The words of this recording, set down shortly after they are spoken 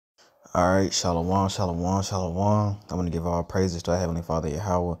All right, shalom, shalom, shalom. I'm going to give all praises to our Heavenly Father,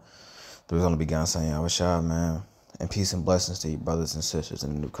 Yahweh, through His only begotten Son, Yahweh, man. And peace and blessings to you, brothers and sisters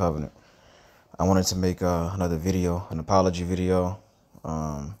in the new covenant. I wanted to make another video, an apology video,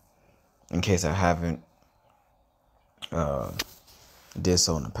 in case I haven't did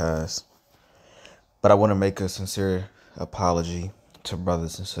so in the past. But I want to make a sincere apology to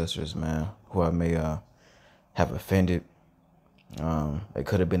brothers and sisters, man, who I may have offended. It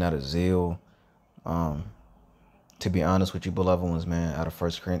could have been out of zeal. To be honest with you, beloved ones, man, out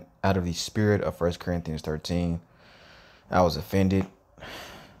of the spirit of 1 Corinthians 13, I was offended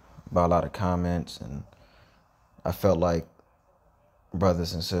by a lot of comments, and I felt like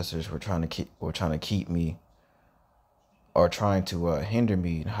brothers and sisters were trying to keep me, or trying to hinder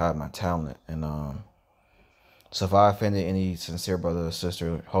me and hide my talent. And so if I offended any sincere brother or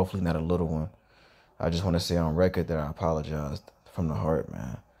sister, hopefully not a little one, I just want to say on record that I apologized from the heart,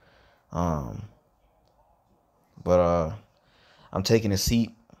 man. But I'm taking a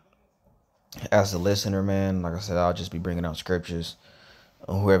seat as a listener, man. Like I said, I'll just be bringing out scriptures.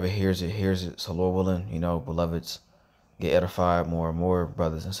 Whoever hears it. So Lord willing, beloveds, get edified more and more,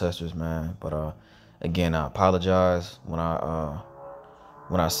 brothers and sisters, man. But again, I apologize when I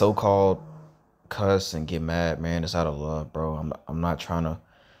so-called cuss and get mad, man. It's out of love, bro. I'm not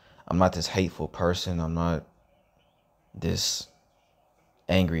this hateful person. I'm not this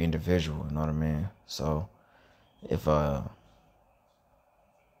angry individual, you know what I mean? So if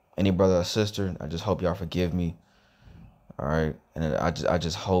any brother or sister, I just hope y'all forgive me. All right. And I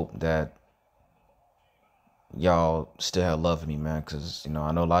just hope that y'all still have love for me, man. Cause I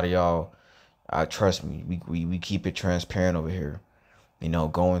know a lot of y'all, trust me, we keep it transparent over here.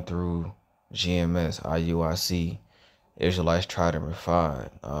 Going through GMS, IUIC, Israelites Tried and Refined,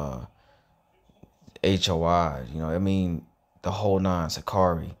 HOI, the whole nine,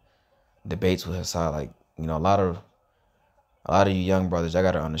 Sakari, debates with Hassad, like, a lot of you young brothers, I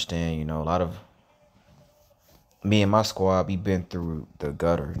gotta understand, a lot of me and my squad, we've been through the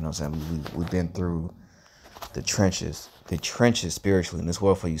gutter, you know what I'm saying? We've been through the trenches spiritually, and as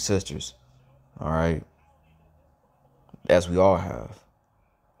well for you sisters, all right? As we all have.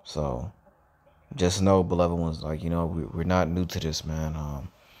 So just know, beloved ones, like, we're not new to this, man,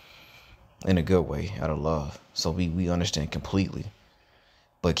 in a good way, out of love. So we understand completely.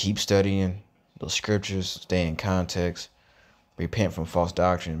 But keep studying those scriptures, stay in context, repent from false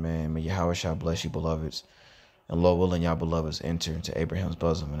doctrine, man. May Yahweh shall bless you, beloveds. And Lord willing, y'all beloveds enter into Abraham's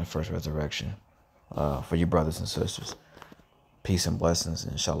bosom in the first resurrection. For you brothers and sisters. Peace and blessings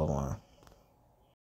and shalom.